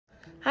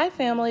Hi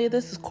family,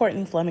 this is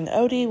Courtney Flemming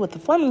Odie with the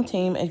Flemming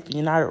Team of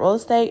United Real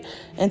Estate,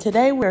 and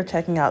today we are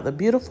checking out the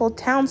beautiful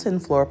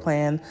Townsend Floor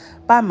Plan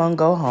by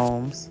Mungo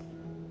Homes.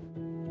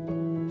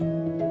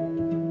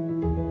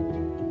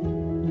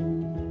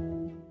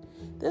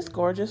 This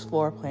gorgeous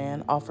floor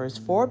plan offers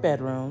 4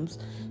 bedrooms,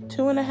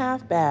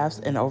 2.5 baths,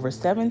 and over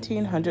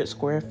 1,700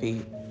 square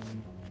feet.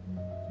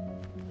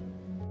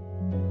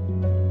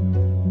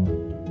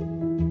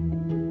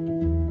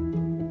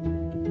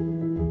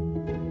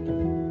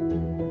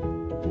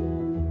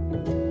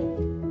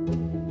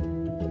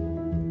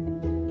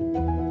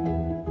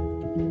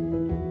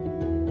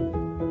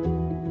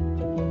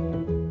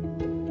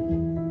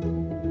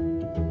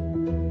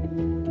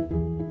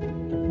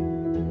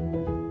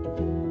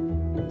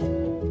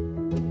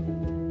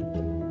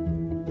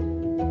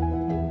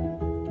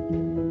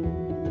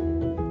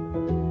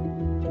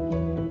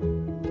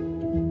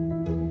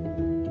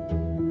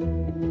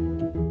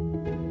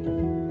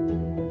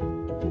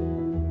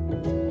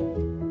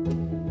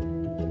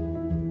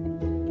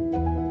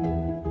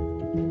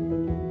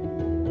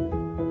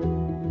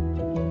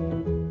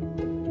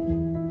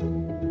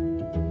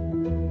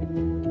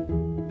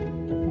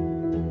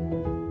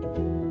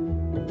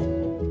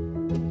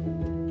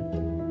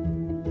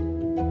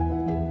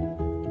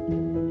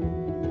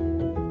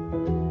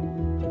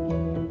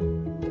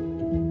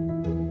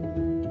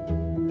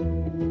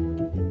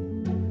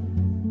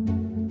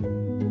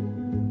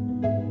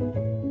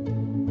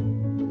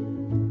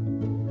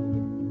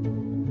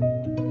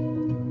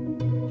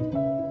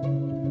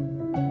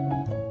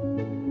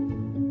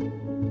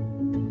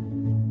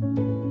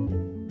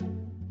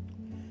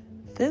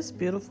 This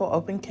beautiful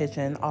open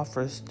kitchen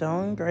offers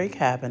stone gray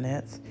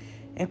cabinets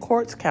and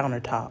quartz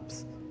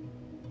countertops.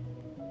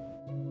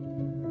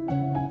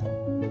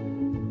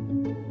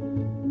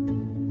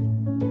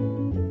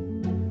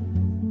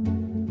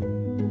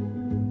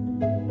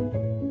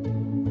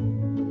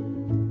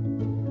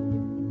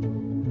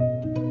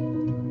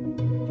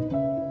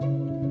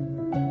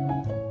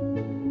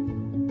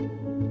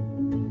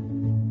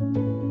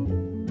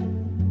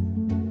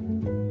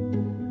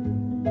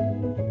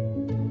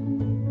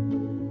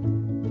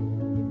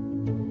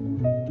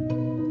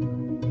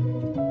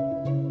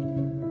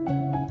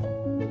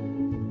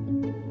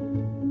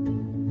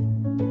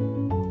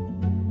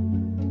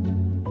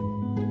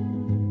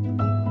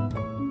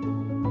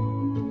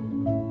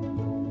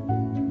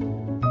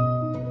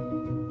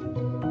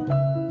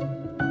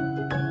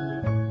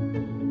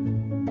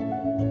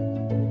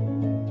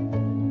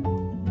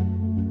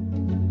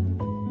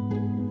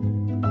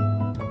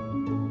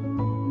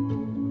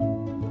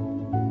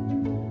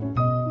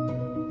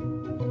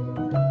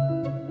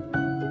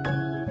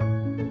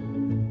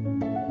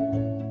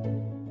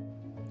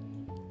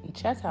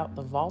 Check out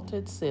the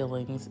vaulted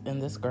ceilings in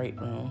this great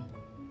room.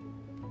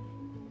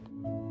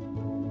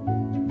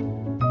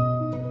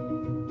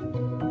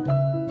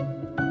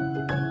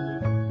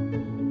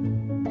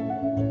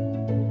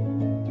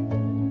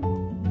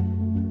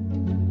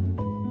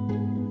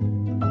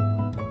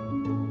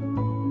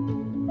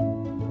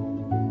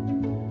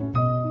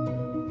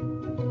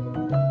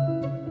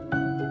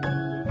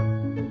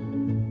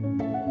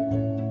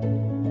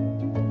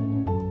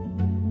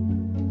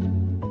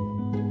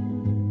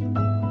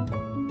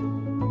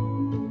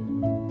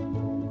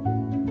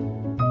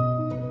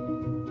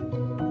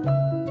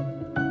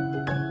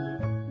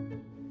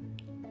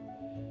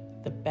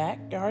 The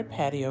backyard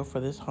patio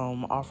for this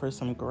home offers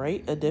some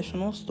great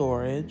additional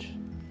storage.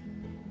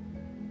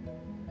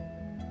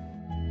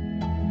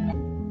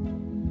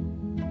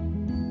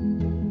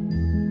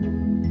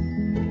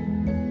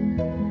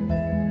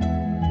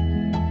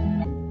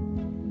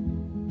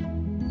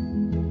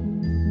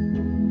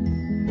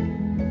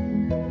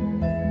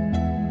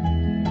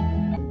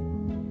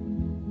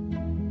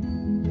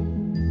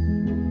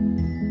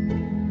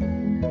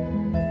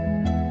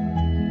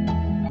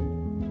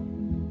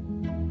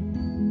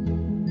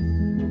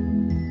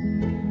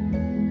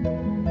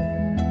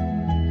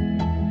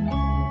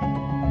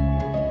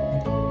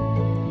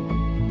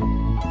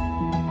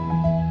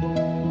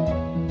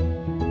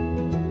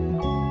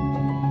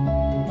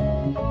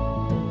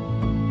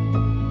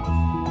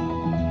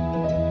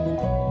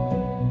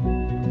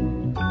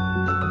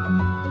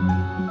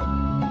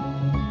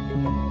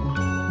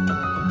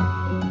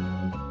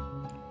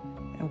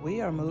 We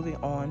are moving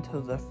on to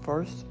the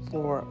first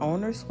floor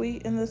owner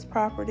suite in this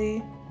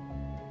property.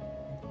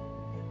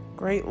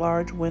 Great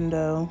large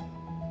window.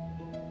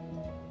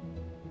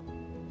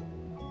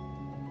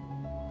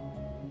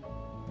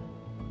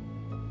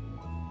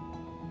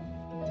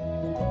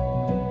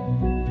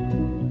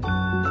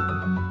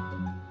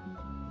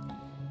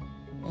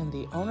 And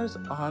the owner's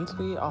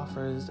ensuite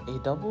offers a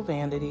double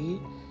vanity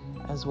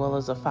as well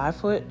as a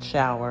 5-foot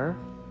shower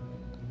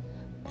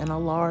and a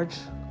large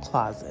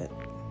closet.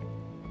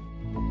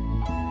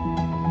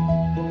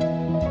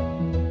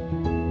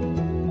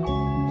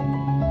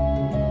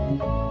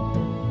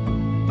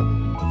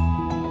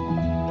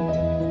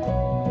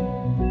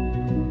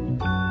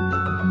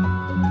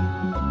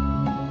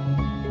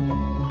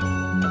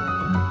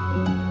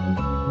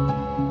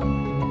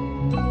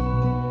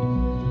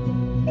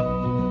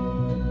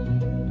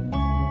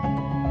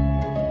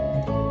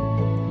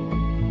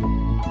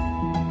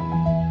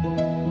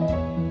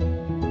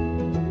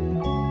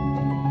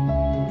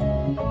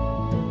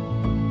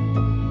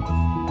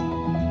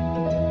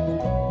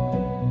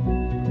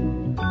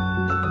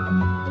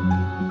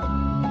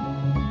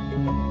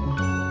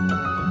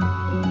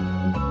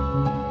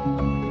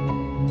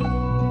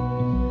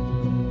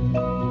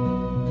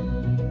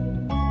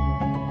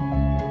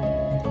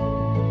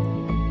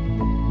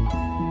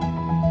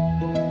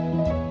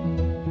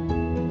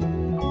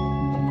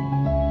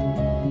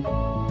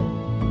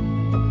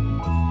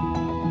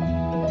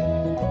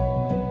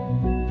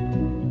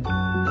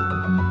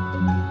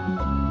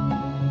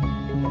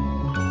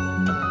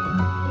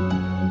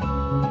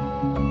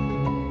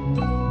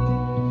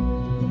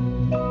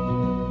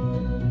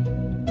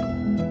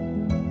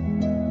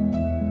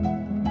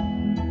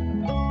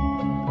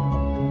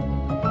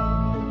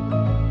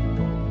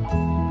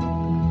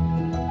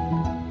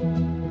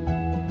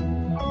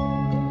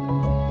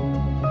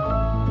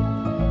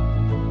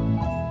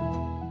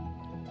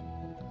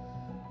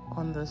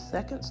 the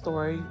second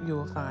story, you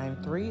will find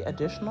 3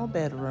 additional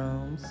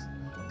bedrooms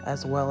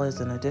as well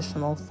as an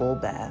additional full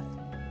bath.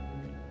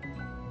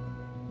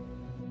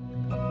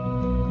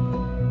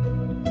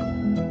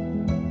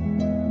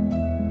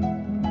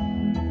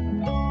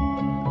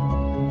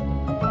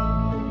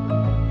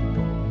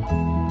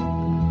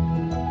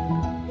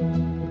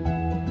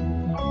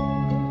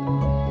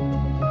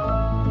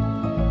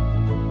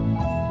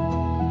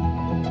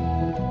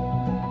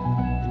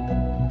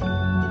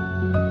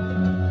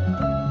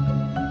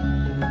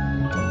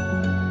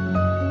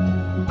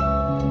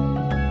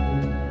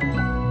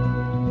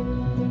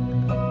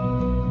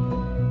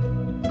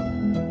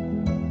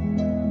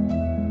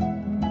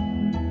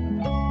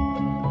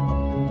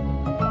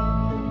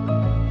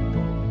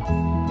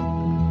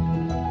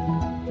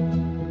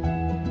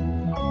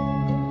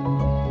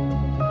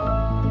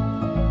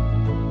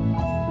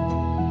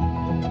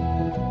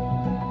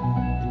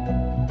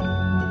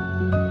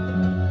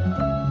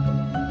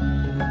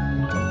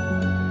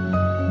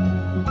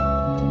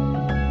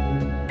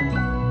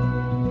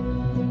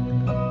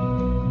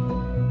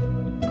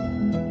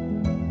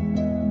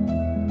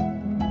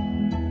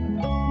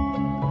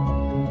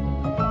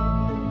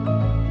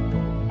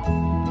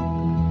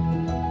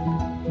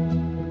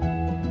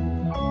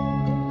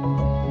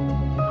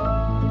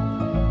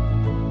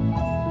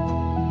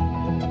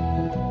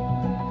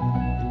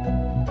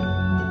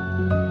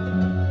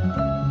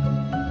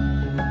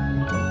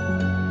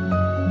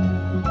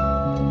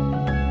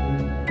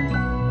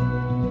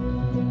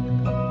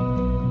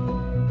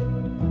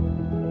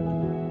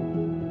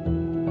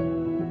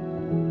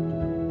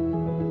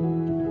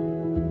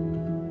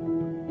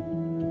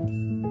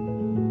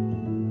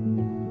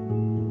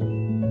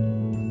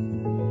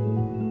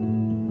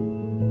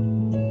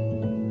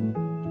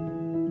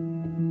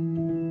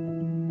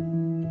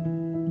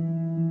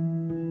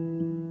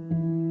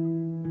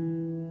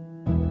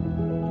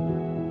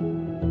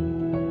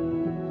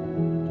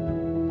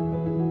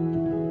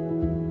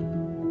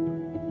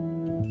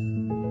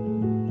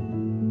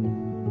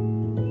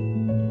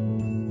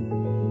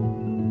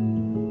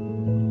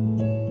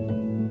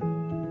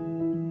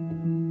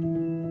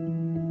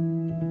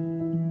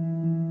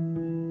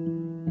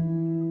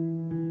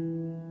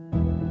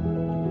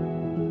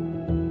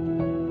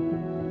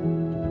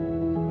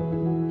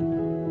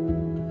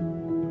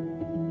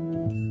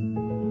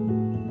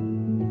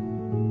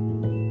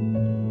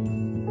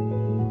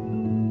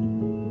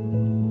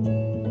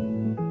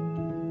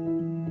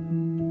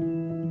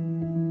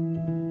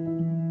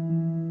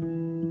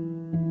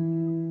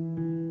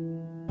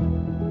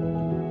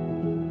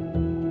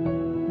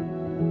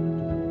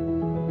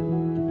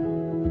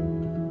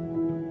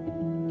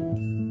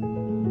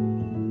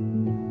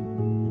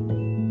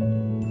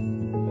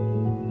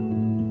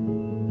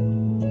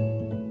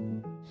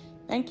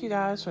 Thank you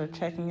guys for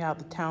checking out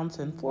the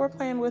Townsend floor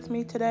plan with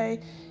me today.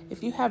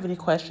 If you have any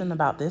question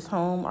about this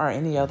home or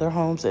any other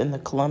homes in the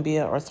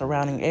Columbia or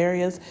surrounding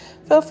areas,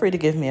 feel free to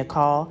give me a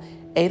call,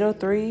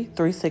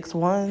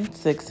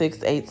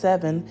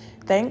 803-361-6687.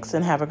 Thanks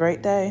and have a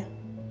great day.